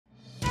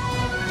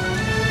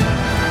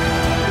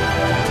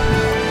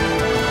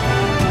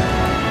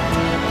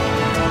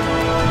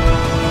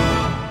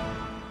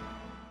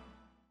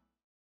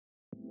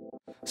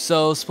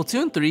So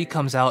Splatoon 3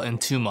 comes out in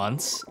 2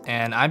 months,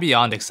 and I'm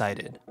beyond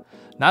excited.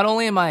 Not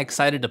only am I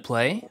excited to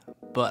play,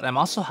 but I'm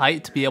also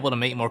hyped to be able to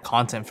make more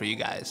content for you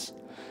guys.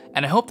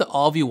 And I hope that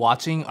all of you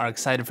watching are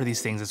excited for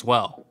these things as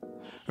well.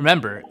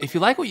 Remember, if you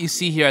like what you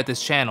see here at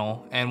this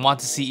channel and want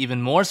to see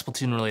even more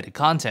Splatoon related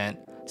content,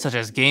 such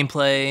as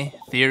gameplay,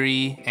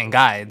 theory, and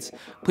guides,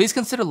 please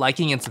consider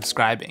liking and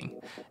subscribing.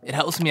 It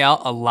helps me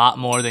out a lot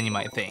more than you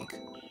might think.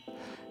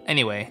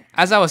 Anyway,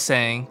 as I was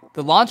saying,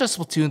 the launch of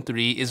Splatoon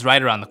 3 is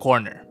right around the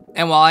corner.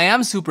 And while I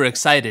am super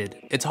excited,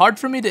 it's hard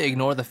for me to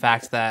ignore the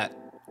fact that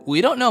we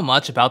don't know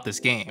much about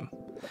this game.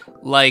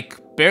 Like,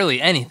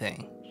 barely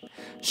anything.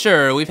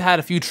 Sure, we've had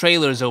a few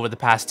trailers over the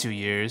past 2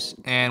 years,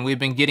 and we've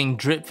been getting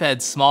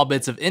drip-fed small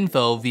bits of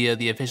info via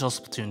the official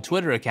Splatoon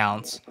Twitter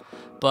accounts,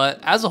 but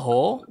as a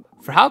whole,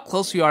 for how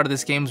close we are to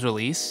this game's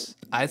release,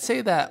 I'd say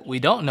that we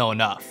don't know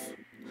enough.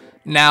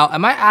 Now,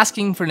 am I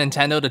asking for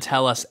Nintendo to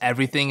tell us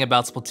everything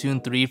about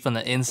Splatoon 3 from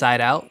the inside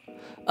out?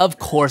 Of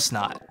course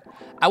not.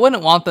 I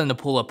wouldn't want them to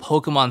pull a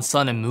Pokemon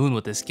Sun and Moon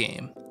with this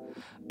game.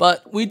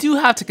 But we do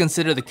have to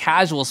consider the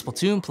casual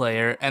Splatoon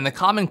player and the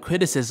common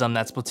criticism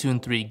that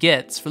Splatoon 3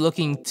 gets for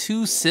looking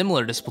too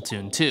similar to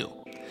Splatoon 2.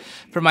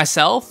 For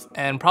myself,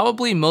 and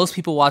probably most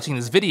people watching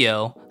this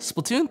video,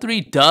 Splatoon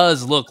 3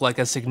 does look like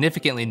a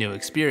significantly new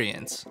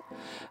experience.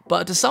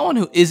 But to someone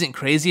who isn't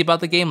crazy about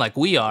the game like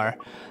we are,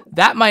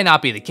 that might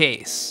not be the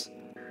case.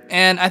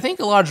 And I think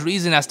a large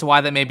reason as to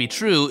why that may be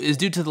true is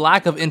due to the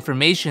lack of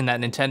information that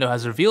Nintendo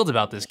has revealed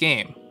about this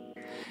game.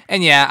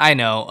 And yeah, I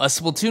know, a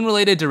Splatoon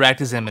related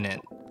direct is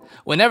imminent.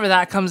 Whenever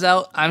that comes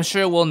out, I'm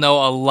sure we'll know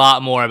a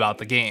lot more about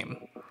the game.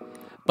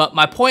 But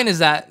my point is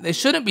that they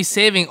shouldn't be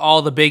saving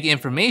all the big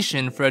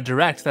information for a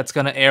direct that's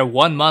gonna air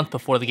 1 month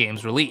before the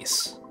game's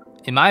release.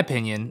 In my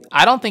opinion,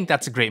 I don't think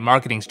that's a great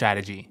marketing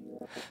strategy.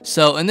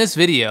 So in this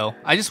video,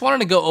 I just wanted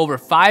to go over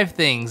 5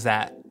 things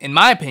that, in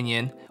my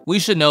opinion, we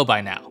should know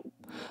by now.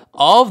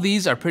 All of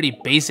these are pretty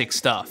basic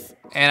stuff,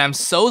 and I'm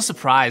so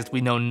surprised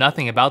we know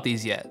nothing about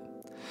these yet.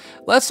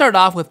 Let's start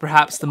off with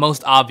perhaps the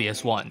most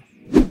obvious one.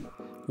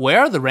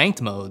 Where are the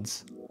ranked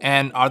modes?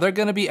 And are there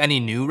gonna be any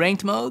new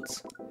ranked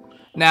modes?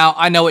 Now,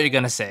 I know what you're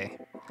gonna say.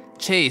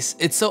 Chase,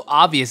 it's so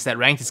obvious that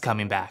ranked is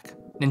coming back.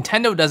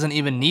 Nintendo doesn't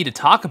even need to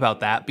talk about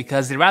that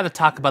because they'd rather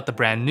talk about the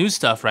brand new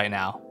stuff right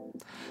now.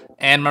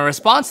 And my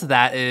response to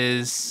that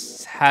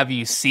is, have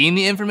you seen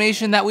the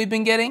information that we've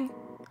been getting?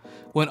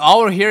 When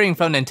all we're hearing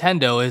from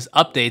Nintendo is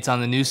updates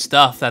on the new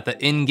stuff that the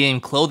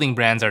in-game clothing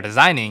brands are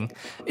designing,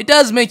 it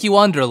does make you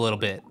wonder a little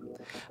bit.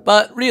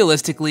 But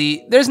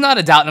realistically, there's not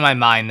a doubt in my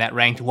mind that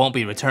ranked won't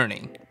be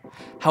returning.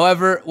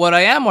 However, what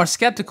I am more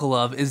skeptical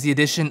of is the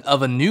addition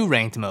of a new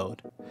ranked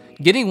mode.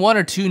 Getting 1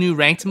 or 2 new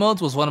ranked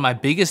modes was one of my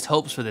biggest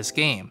hopes for this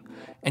game,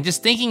 and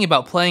just thinking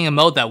about playing a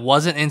mode that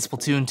wasn't in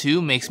Splatoon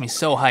 2 makes me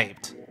so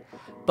hyped.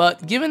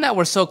 But given that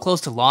we're so close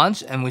to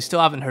launch and we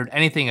still haven't heard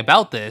anything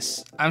about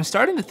this, I'm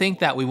starting to think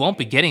that we won't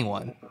be getting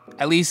one.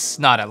 At least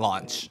not at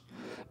launch.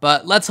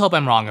 But let's hope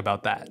I'm wrong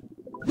about that.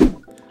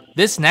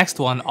 This next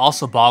one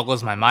also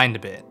boggles my mind a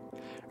bit.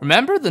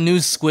 Remember the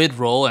new Squid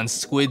roll and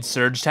Squid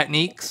surge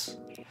techniques?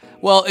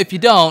 Well, if you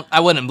don't,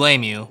 I wouldn't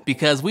blame you,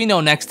 because we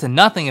know next to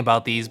nothing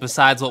about these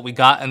besides what we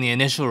got in the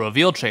initial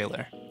reveal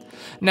trailer.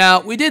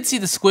 Now, we did see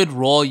the Squid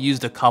roll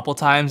used a couple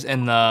times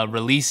in the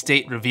release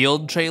date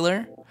revealed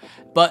trailer,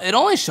 but it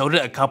only showed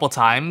it a couple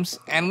times,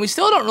 and we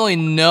still don't really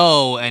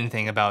know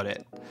anything about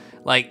it.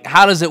 Like,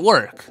 how does it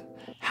work?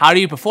 How do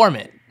you perform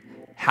it?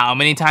 How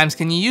many times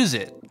can you use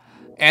it?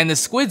 And the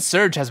Squid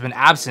Surge has been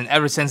absent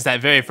ever since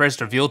that very first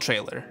reveal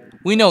trailer.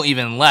 We know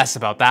even less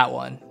about that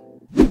one.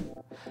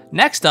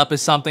 Next up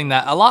is something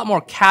that a lot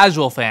more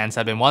casual fans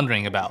have been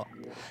wondering about.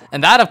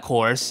 And that, of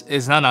course,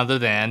 is none other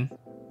than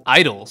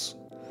idols.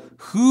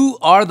 Who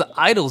are the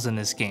idols in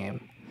this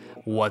game?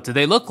 What do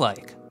they look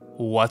like?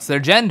 What's their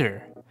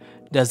gender?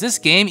 Does this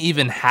game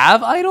even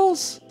have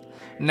idols?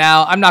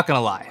 Now, I'm not gonna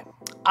lie.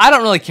 I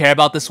don't really care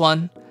about this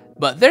one,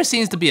 but there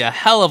seems to be a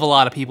hell of a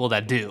lot of people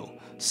that do,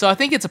 so I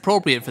think it's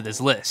appropriate for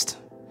this list.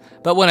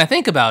 But when I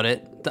think about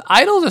it, the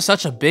idols are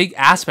such a big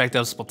aspect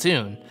of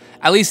Splatoon,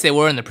 at least they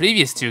were in the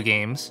previous 2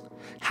 games.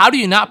 How do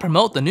you not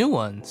promote the new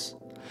ones?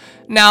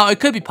 Now,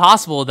 it could be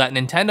possible that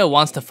Nintendo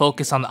wants to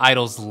focus on the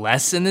idols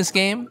less in this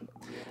game.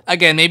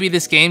 Again, maybe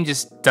this game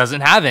just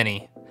doesn't have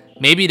any.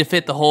 Maybe to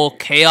fit the whole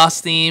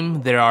chaos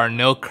theme, there are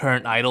no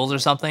current idols or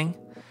something.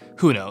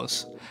 Who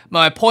knows? But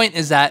my point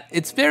is that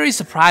it's very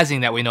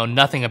surprising that we know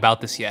nothing about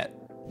this yet.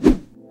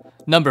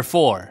 Number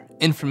 4,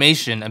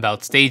 information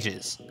about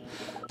stages.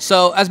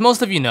 So, as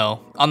most of you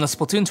know, on the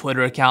Splatoon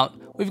Twitter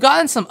account, we've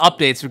gotten some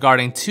updates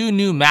regarding 2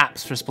 new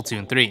maps for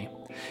Splatoon 3.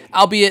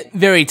 Albeit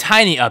very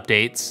tiny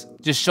updates,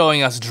 just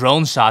showing us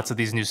drone shots of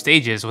these new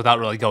stages without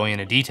really going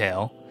into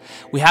detail.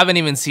 We haven't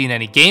even seen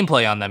any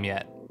gameplay on them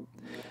yet.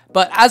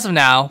 But as of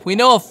now, we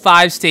know of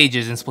 5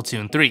 stages in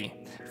Splatoon 3,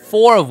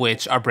 4 of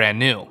which are brand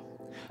new.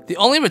 The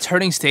only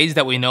returning stage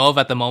that we know of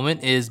at the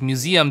moment is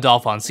Museum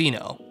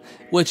D'Alfonsino,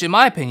 which in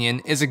my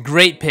opinion is a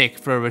great pick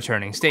for a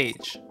returning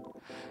stage.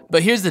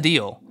 But here's the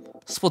deal,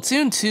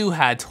 Splatoon 2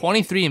 had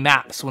 23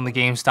 maps when the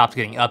game stopped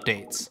getting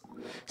updates.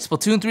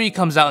 Splatoon 3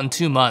 comes out in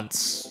 2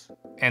 months,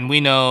 and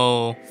we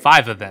know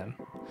 5 of them.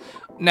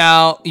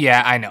 Now,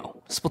 yeah, I know.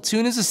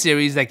 Splatoon is a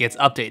series that gets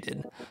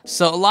updated,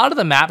 so a lot of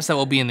the maps that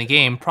will be in the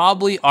game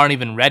probably aren't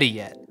even ready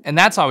yet, and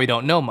that's why we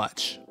don't know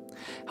much.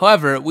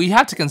 However, we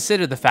have to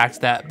consider the fact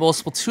that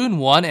both Splatoon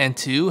 1 and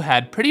 2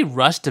 had pretty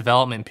rushed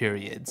development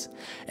periods,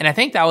 and I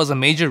think that was a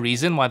major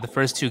reason why the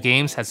first 2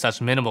 games had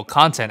such minimal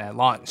content at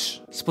launch.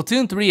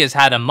 Splatoon 3 has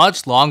had a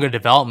much longer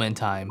development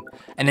time,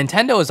 and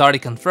Nintendo has already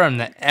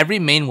confirmed that every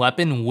main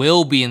weapon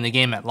will be in the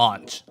game at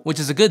launch, which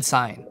is a good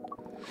sign.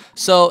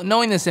 So,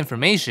 knowing this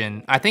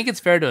information, I think it's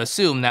fair to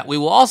assume that we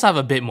will also have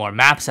a bit more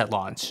maps at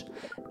launch,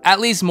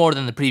 at least more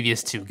than the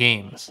previous 2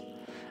 games.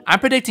 I'm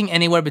predicting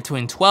anywhere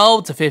between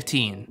 12 to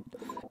 15.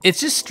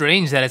 It's just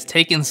strange that it's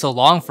taken so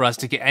long for us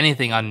to get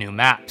anything on new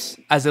maps,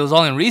 as it was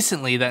only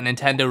recently that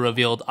Nintendo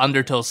revealed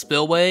Undertow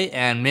Spillway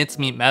and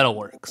Mincemeat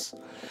Metalworks.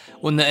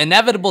 When the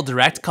inevitable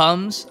Direct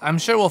comes, I'm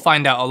sure we'll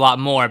find out a lot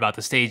more about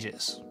the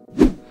stages.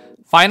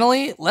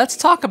 Finally, let's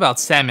talk about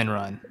Salmon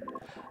Run.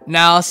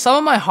 Now, some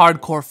of my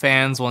hardcore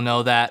fans will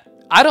know that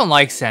I don't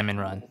like Salmon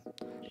Run.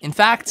 In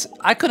fact,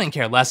 I couldn't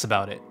care less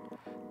about it.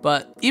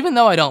 But even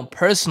though I don't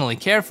personally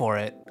care for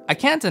it, I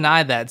can't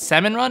deny that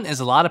Salmon Run is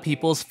a lot of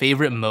people's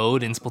favorite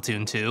mode in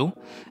Splatoon 2,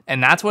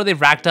 and that's where they've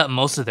racked up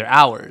most of their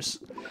hours.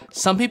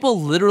 Some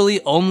people literally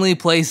only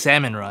play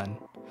Salmon Run.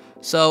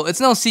 So it's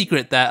no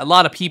secret that a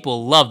lot of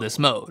people love this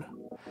mode.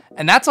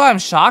 And that's why I'm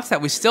shocked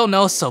that we still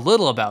know so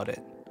little about it.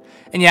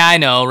 And yeah, I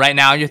know, right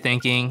now you're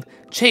thinking,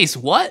 Chase,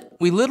 what?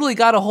 We literally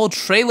got a whole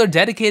trailer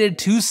dedicated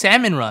to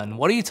Salmon Run.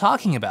 What are you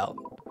talking about?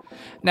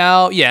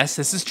 Now, yes,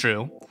 this is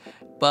true.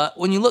 But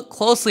when you look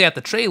closely at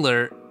the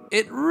trailer,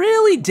 it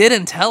really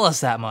didn't tell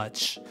us that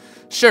much.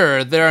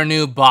 Sure, there are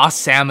new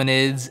boss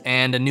salmonids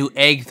and a new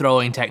egg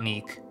throwing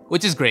technique,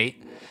 which is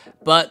great.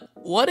 But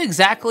what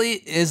exactly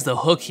is the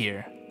hook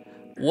here?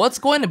 What's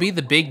going to be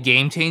the big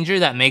game changer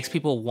that makes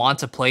people want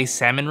to play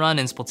Salmon Run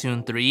in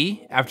Splatoon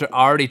 3 after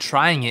already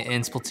trying it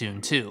in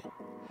Splatoon 2?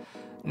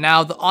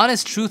 Now, the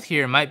honest truth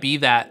here might be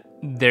that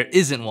there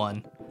isn't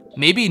one.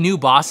 Maybe new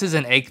bosses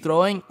and egg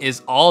throwing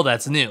is all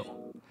that's new.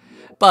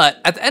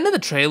 But at the end of the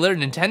trailer,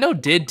 Nintendo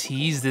did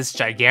tease this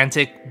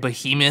gigantic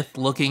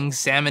behemoth-looking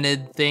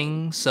salmonid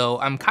thing, so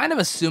I'm kind of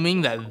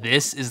assuming that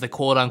this is the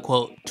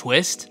quote-unquote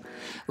twist.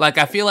 Like,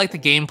 I feel like the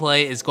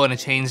gameplay is going to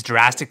change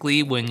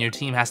drastically when your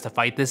team has to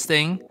fight this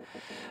thing,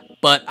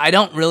 but I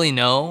don't really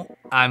know.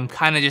 I'm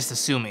kind of just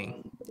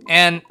assuming.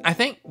 And I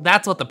think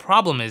that's what the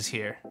problem is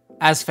here.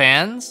 As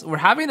fans, we're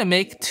having to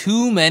make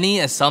too many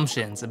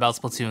assumptions about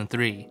Splatoon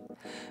 3.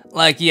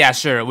 Like, yeah,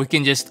 sure, we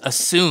can just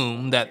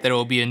assume that there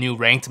will be a new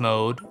ranked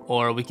mode,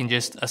 or we can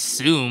just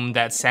assume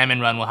that Salmon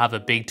Run will have a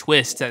big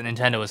twist that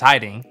Nintendo is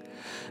hiding.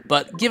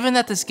 But given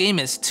that this game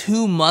is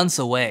 2 months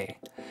away,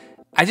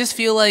 I just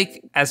feel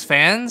like, as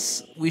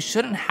fans, we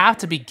shouldn't have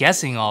to be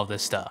guessing all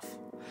this stuff.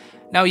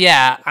 Now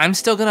yeah, I'm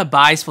still gonna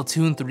buy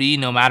Splatoon 3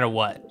 no matter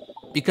what,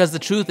 because the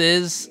truth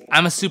is,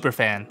 I'm a super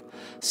fan.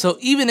 So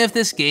even if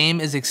this game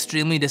is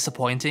extremely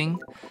disappointing,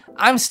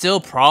 I'm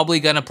still probably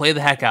gonna play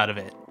the heck out of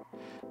it.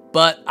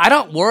 But I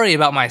don't worry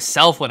about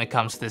myself when it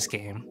comes to this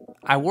game.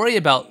 I worry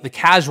about the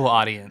casual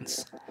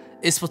audience.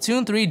 Is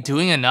Splatoon 3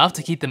 doing enough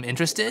to keep them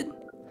interested?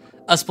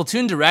 A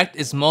Splatoon Direct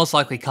is most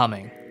likely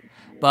coming.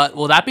 But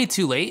will that be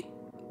too late?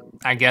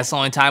 I guess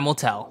only time will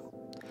tell.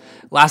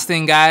 Last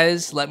thing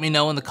guys, let me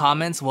know in the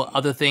comments what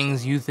other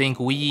things you think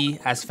we,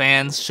 as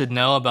fans, should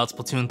know about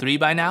Splatoon 3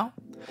 by now.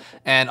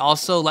 And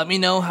also let me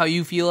know how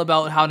you feel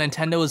about how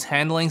Nintendo is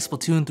handling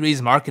Splatoon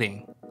 3's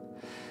marketing.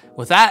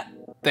 With that,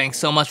 thanks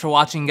so much for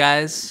watching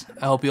guys.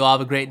 I hope you all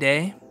have a great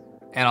day,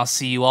 and I'll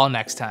see you all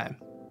next time.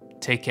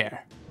 Take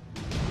care.